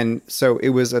 And so it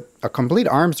was a complete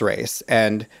arms race.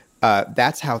 And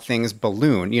that's how things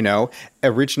balloon.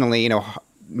 Originally,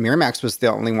 Miramax was the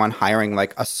only one hiring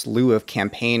like a slew of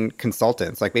campaign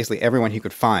consultants, like basically everyone he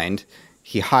could find,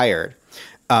 he hired.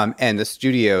 And the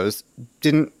studios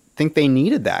didn't think they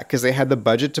needed that because they had the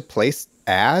budget to place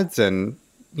ads and,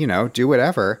 do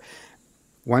whatever.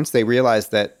 Once they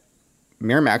realized that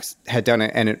Miramax had done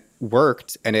it and it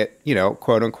worked and it,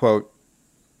 quote unquote,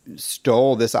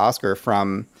 stole this Oscar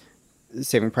from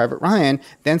Saving Private Ryan,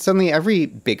 then suddenly every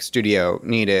big studio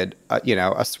needed,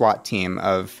 a SWAT team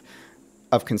of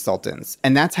consultants.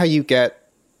 And that's how you get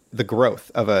the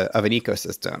growth of an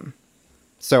ecosystem.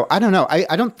 So I don't know.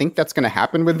 I don't think that's going to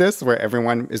happen with this, where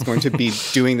everyone is going to be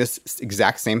doing this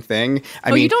exact same thing.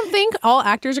 I mean, you don't think all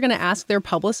actors are going to ask their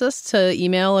publicists to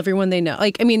email everyone they know?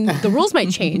 The rules might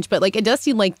change, but it does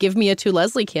seem like "Give Me a To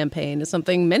Leslie" campaign is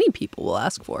something many people will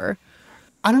ask for.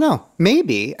 I don't know.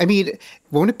 Maybe.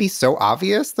 Won't it be so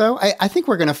obvious, though? I think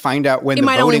we're going to find out when the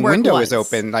voting window is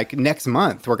open, like next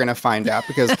month. We're going to find out,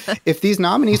 because if these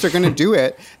nominees are going to do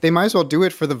it, they might as well do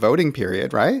it for the voting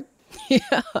period, right?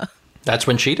 Yeah. That's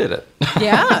when she did it.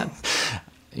 Yeah.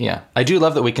 Yeah. I do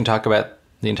love that we can talk about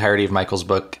the entirety of Michael's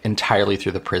book entirely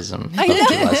through the prism of I know.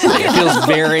 Leslie. It feels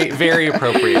very, very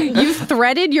appropriate. You've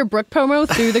threaded your book promo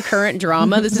through the current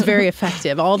drama. This is very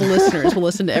effective. All the listeners will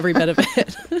listen to every bit of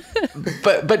it.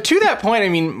 But to that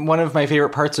point, one of my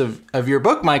favorite parts of your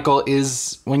book, Michael,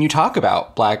 is when you talk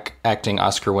about Black acting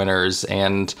Oscar winners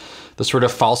and the sort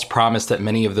of false promise that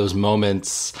many of those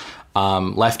moments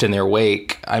left in their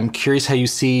wake. I'm curious how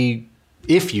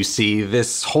if you see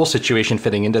this whole situation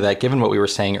fitting into that, given what we were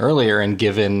saying earlier, and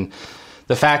given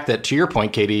the fact that, to your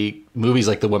point, Katie, movies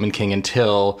like The Woman King and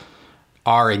Till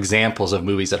are examples of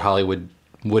movies that Hollywood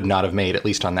would not have made, at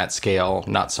least on that scale,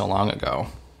 not so long ago.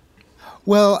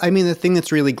 Well, the thing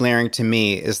that's really glaring to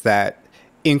me is that,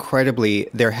 incredibly,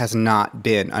 there has not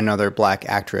been another Black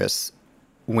actress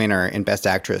winner in Best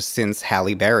Actress since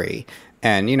Halle Berry.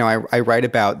 And, you know, I write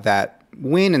about that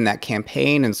win and that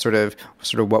campaign and sort of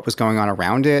what was going on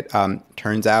around it.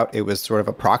 Turns out it was sort of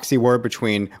a proxy war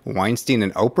between Weinstein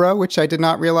and Oprah, which I did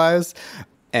not realize.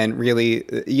 And really,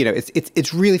 you know,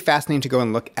 it's really fascinating to go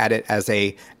and look at it as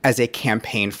a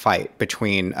campaign fight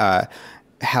between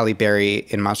Halle Berry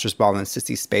in Monsters Ball and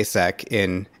Sissy Spacek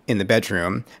in the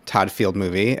bedroom. Todd Field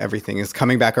movie. Everything is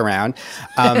coming back around.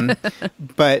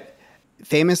 But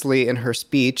famously in her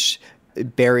speech,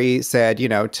 Berry said, you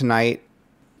know, tonight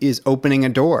is opening a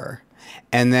door.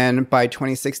 And then by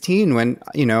 2016, when,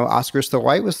 you know, Oscar So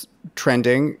White was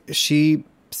trending, she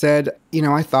said, you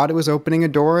know, I thought it was opening a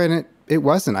door and it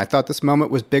wasn't. I thought this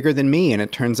moment was bigger than me. And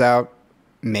it turns out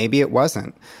maybe it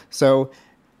wasn't. So,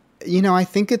 you know, I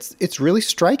think it's really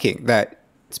striking that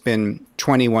it's been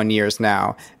 21 years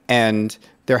now and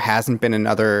there hasn't been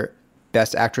another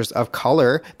Best Actress of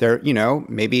Color. There, you know,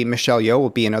 maybe Michelle Yeoh will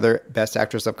be another Best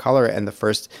Actress of Color and the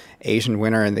first Asian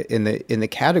winner in the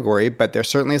category, but there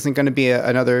certainly isn't going to be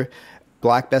another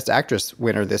Black Best Actress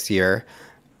winner this year.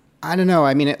 I don't know.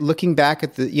 I mean, looking back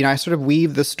at the, you know, I sort of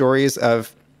weave the stories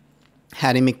of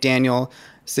Hattie McDaniel,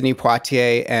 Sidney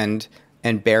Poitier,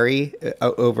 and Berry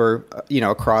over, you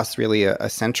know, across really a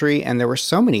century, and there were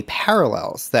so many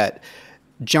parallels that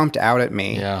jumped out at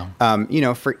me. Yeah. You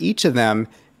know, for each of them,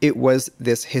 it was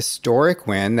this historic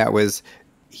win that was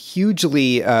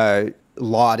hugely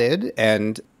lauded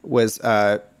and was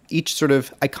each sort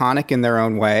of iconic in their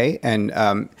own way and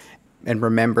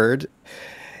remembered.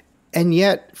 And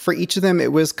yet, for each of them,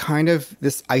 it was kind of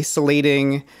this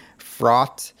isolating,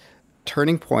 fraught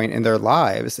turning point in their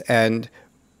lives. And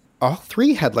all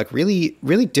three had like really,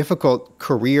 really difficult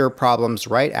career problems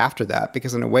right after that,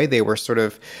 because in a way they were sort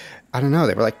of, I don't know,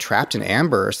 they were like trapped in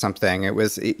amber or something. It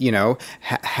was, you know,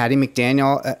 Hattie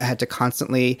McDaniel had to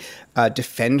constantly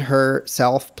defend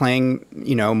herself playing,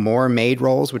 you know, more maid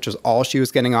roles, which was all she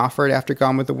was getting offered after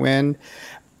Gone with the Wind.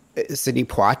 Sidney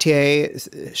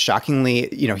Poitier,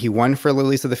 shockingly, you know, he won for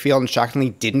Lilies of the Field and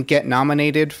shockingly didn't get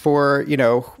nominated for, you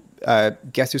know,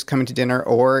 Guess Who's Coming to Dinner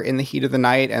or In the Heat of the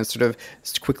Night, and sort of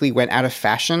quickly went out of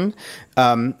fashion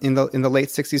in the late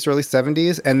 60s, early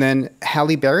 70s. And then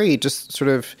Halle Berry just sort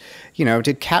of, you know,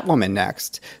 did Catwoman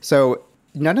next. So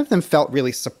none of them felt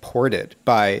really supported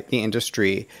by the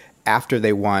industry after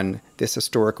they won this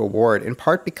historic award, in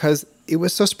part because it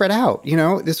was so spread out. You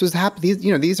know, this was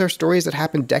these are stories that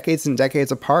happened decades and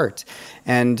decades apart.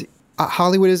 And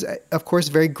Hollywood is, of course,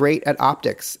 very great at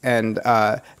optics and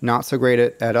not so great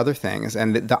at other things.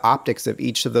 And the optics of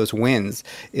each of those wins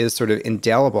is sort of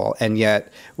indelible. And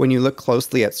yet, when you look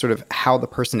closely at sort of how the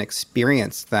person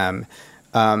experienced them,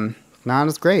 not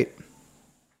as great.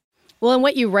 Well, and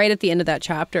what you write at the end of that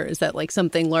chapter is that like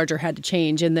something larger had to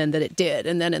change, and then that it did.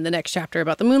 And then in the next chapter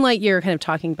about the Moonlight Year, kind of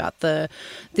talking about the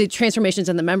transformations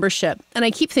in the membership. And I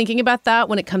keep thinking about that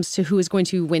when it comes to who is going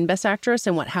to win Best Actress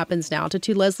and what happens now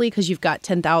to Leslie, because you've got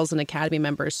 10,000 Academy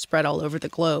members spread all over the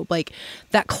globe. Like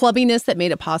that clubbiness that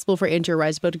made it possible for Andrea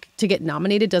Riseborough to get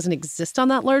nominated doesn't exist on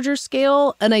that larger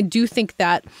scale. And I do think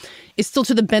that is still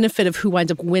to the benefit of who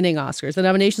winds up winning Oscars. The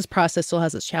nominations process still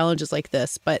has its challenges like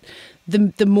this, but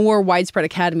the more widespread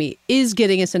Academy is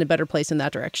getting us in a better place in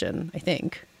that direction, I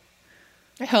think.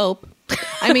 I hope.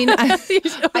 I mean,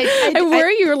 I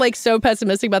worry you're like so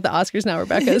pessimistic about the Oscars now,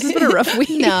 Rebecca. This has been a rough week.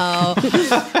 No.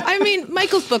 I mean,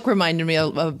 Michael's book reminded me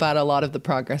about a lot of the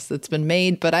progress that's been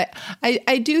made, but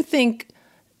I do think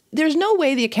there's no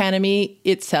way the Academy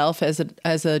itself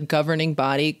as a governing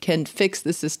body can fix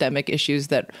the systemic issues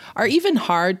that are even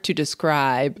hard to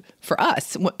describe for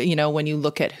us, you know, when you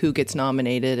look at who gets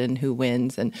nominated and who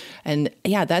wins. And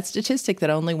yeah, that statistic that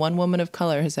only one woman of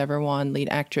color has ever won lead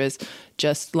actress,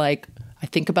 just like I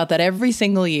think about that every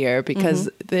single year, because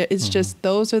it's just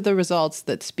those are the results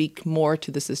that speak more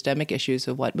to the systemic issues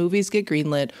of what movies get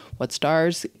greenlit, what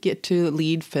stars get to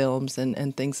lead films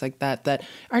and things like that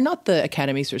are not the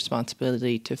Academy's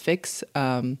responsibility to fix,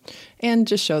 and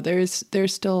just show there's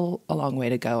still a long way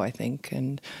to go, I think.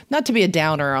 And not to be a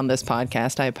downer on this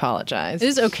podcast, I apologize. It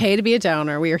is okay to be a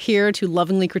downer. We are here to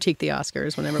lovingly critique the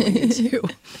Oscars whenever we need to.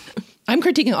 I'm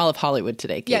critiquing all of Hollywood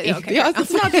today, Katie. Yeah, okay.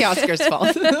 It's not the Oscars'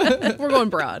 fault. We're going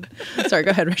broad. Sorry, go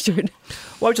ahead, Richard.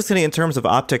 Well, I was just saying, in terms of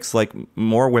optics, like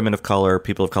more women of color,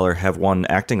 people of color have won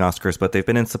acting Oscars, but they've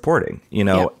been in supporting, you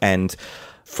know, and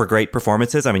for great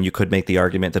performances. I mean, you could make the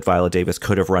argument that Viola Davis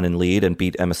could have run in lead and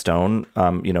beat Emma Stone,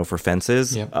 for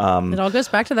Fences. Yep. It all goes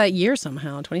back to that year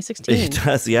somehow, 2016. It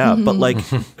does, yeah. But like,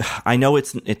 I know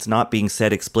it's not being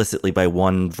said explicitly by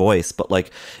one voice, but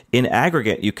like in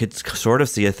aggregate, you could sort of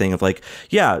see a thing of like,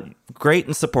 yeah, great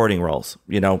in supporting roles.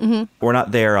 We're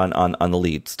not there on the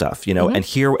lead stuff.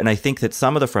 And I think that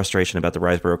some of the frustration about the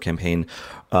Riseborough campaign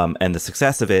and the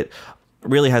success of it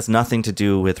really has nothing to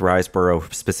do with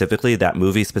Riseborough specifically, that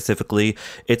movie specifically.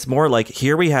 It's more like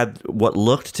here we had what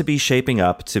looked to be shaping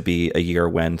up to be a year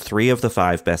when 3 of the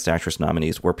 5 Best Actress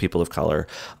nominees were people of color,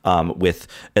 with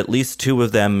at least 2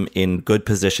 of them in good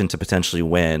position to potentially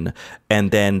win. And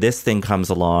then this thing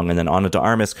comes along, and then Ana de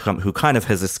Armas, who kind of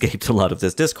has escaped a lot of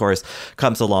this discourse,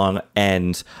 comes along,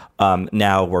 and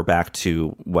now we're back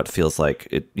to what feels like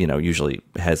it, usually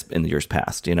has in the years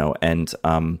past, and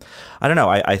I don't know.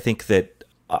 I think that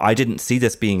I didn't see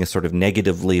this being a sort of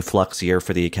negatively flux year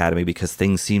for the Academy because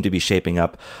things seem to be shaping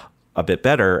up a bit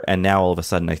better. And now all of a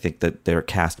sudden, I think that they're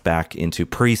cast back into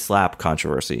pre-slap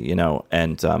controversy,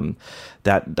 and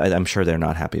that I'm sure they're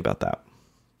not happy about that.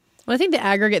 Well, I think the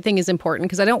aggregate thing is important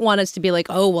because I don't want us to be like,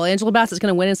 oh, well, Angela Bassett's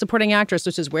going to win in supporting actress,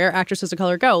 which is where actresses of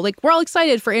color go. Like, we're all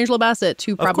excited for Angela Bassett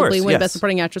to probably win Best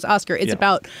Supporting Actress Oscar. It's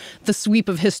about the sweep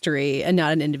of history and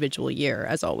not an individual year,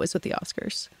 as always with the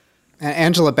Oscars. And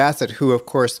Angela Bassett, who, of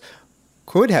course,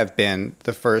 could have been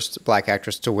the first Black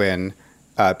actress to win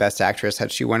Best Actress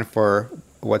had she won for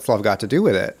What's Love Got to Do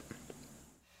with It.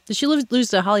 Did she lose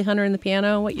to Holly Hunter in The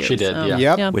Piano? What year? She did,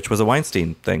 yeah. Yep. Which was a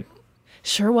Weinstein thing.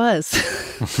 Sure was.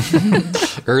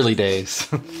 Early days.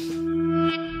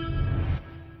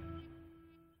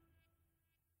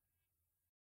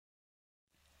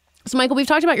 So, Michael, we've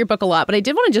talked about your book a lot, but I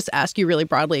did want to just ask you really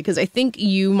broadly, because I think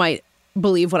you might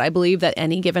believe what I believe, that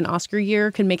any given Oscar year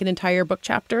can make an entire book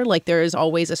chapter. Like, there is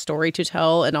always a story to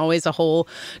tell and always a whole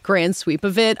grand sweep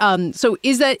of it. So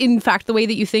is that in fact the way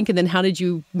that you think? And then how did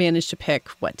you manage to pick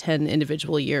 10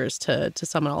 individual years to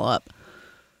sum it all up?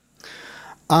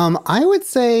 I would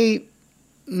say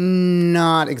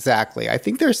not exactly. I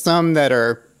think there's some that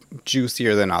are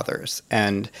juicier than others.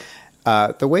 And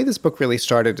the way this book really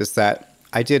started is that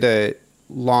I did a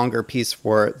longer piece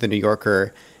for The New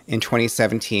Yorker in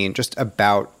 2017 just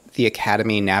about the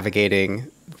Academy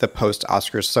navigating the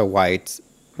post-Oscars So White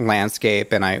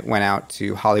landscape. And I went out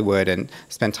to Hollywood and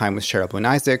spent time with Cheryl Boone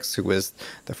Isaacs, who was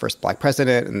the first Black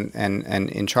president and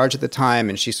in charge at the time.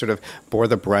 And she sort of bore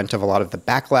the brunt of a lot of the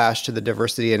backlash to the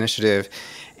diversity initiative.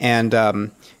 And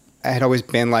I had always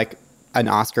been like an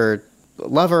Oscar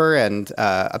lover and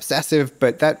obsessive,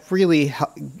 but that really,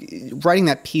 writing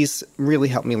that piece really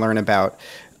helped me learn about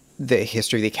the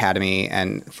history of the Academy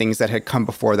and things that had come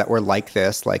before that were like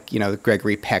this, like,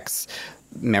 Gregory Peck's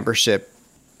membership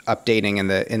updating in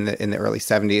the early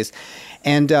 70s.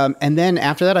 And then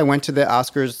after that, I went to the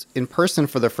Oscars in person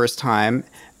for the first time.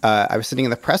 I was sitting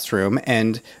in the press room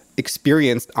and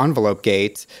experienced Envelope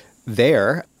Gate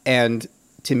there. And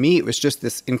to me, it was just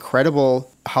this incredible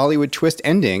Hollywood twist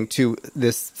ending to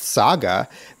this saga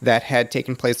that had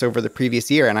taken place over the previous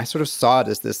year. And I sort of saw it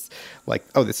as this, like,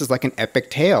 oh, this is like an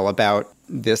epic tale about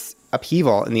this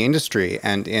upheaval in the industry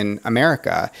and in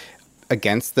America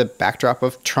against the backdrop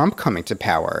of Trump coming to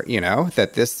power,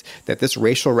 that this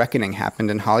racial reckoning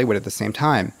happened in Hollywood at the same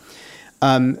time.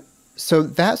 So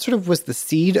that sort of was the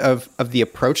seed of the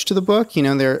approach to the book.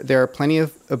 There are plenty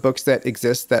of books that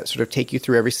exist that sort of take you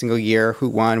through every single year, who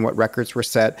won, what records were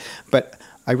set. But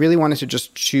I really wanted to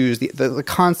just choose, the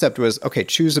concept was, okay,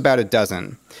 choose about a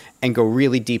dozen and go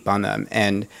really deep on them.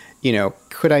 And,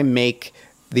 could I make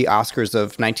the Oscars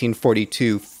of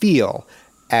 1942 feel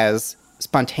as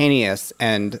spontaneous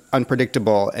and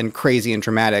unpredictable and crazy and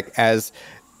dramatic as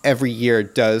every year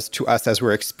does to us as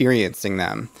we're experiencing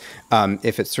them,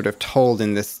 if it's sort of told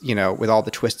in this, with all the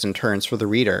twists and turns for the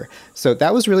reader. So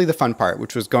that was really the fun part,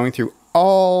 which was going through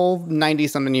all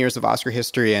 90-something years of Oscar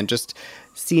history and just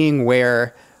seeing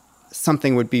where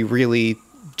something would be really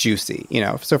juicy,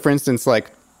 So for instance, like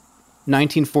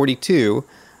 1942,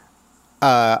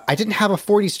 I didn't have a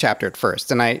 40s chapter at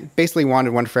first, and I basically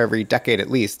wanted one for every decade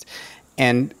at least.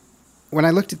 And when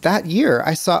I looked at that year,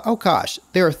 I saw, oh gosh,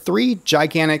 there are 3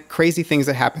 gigantic, crazy things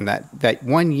that happened that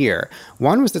one year.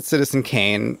 One was that Citizen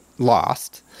Kane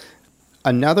lost.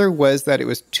 Another was that it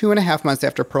was 2.5 months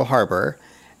after Pearl Harbor.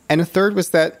 And a third was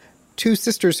that 2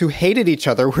 sisters who hated each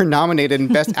other were nominated in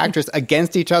Best Actress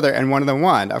against each other, and one of them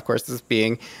won. Of course, this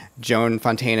being Joan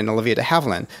Fontaine and Olivia de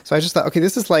Havilland. So I just thought, okay,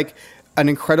 this is like an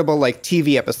incredible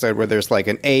TV episode where there's like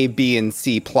an A, B, and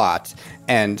C plot.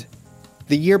 And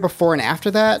the year before and after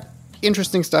that,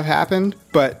 interesting stuff happened,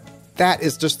 but that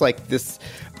is just like this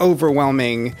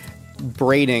overwhelming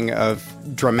braiding of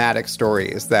dramatic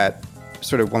stories that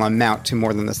sort of will amount to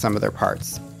more than the sum of their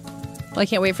parts. Well, I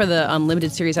can't wait for the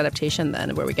limited series adaptation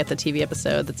then, where we get the TV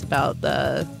episode that's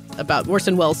about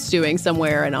Orson Welles stewing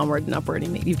somewhere and onward and upward.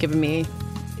 And you've given me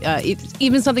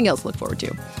even something else to look forward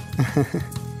to.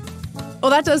 Well,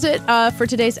 that does it for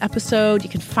today's episode. You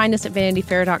can find us at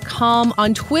VanityFair.com,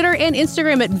 on Twitter and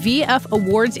Instagram at VF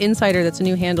Awards Insider. That's a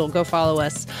new handle. Go follow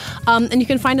us. And you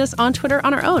can find us on Twitter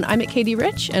on our own. I'm at Katie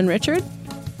Rich, and Richard.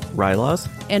 Rylaws.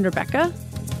 And Rebecca.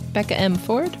 Becca M.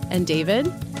 Ford. And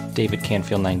David. David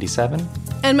Canfield 97.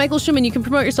 And Michael Schumann, you can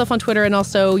promote yourself on Twitter and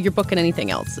also your book and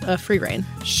anything else. Free reign.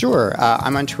 Sure.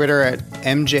 I'm on Twitter at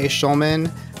MJ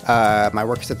Schulman. My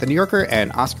work is at The New Yorker,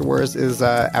 and Oscar Wars is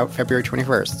out February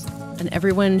 21st. And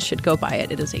everyone should go buy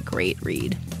it. It is a great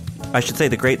read. I should say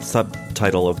the great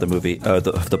subtitle of the movie,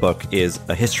 of the book, is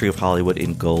A History of Hollywood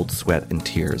in Gold, Sweat, and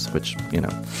Tears, which,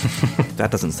 that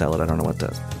doesn't sell it. I don't know what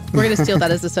does. We're going to steal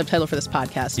that as the subtitle for this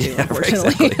podcast, too,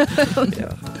 unfortunately. Exactly.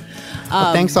 Yeah.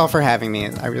 Well, thanks all for having me.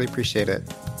 I really appreciate it.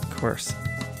 Of course.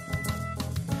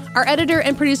 Our editor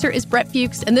and producer is Brett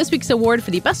Fuchs, and this week's award for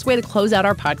the best way to close out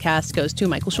our podcast goes to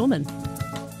Michael Schulman.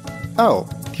 Oh,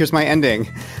 here's my ending.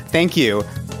 Thank you.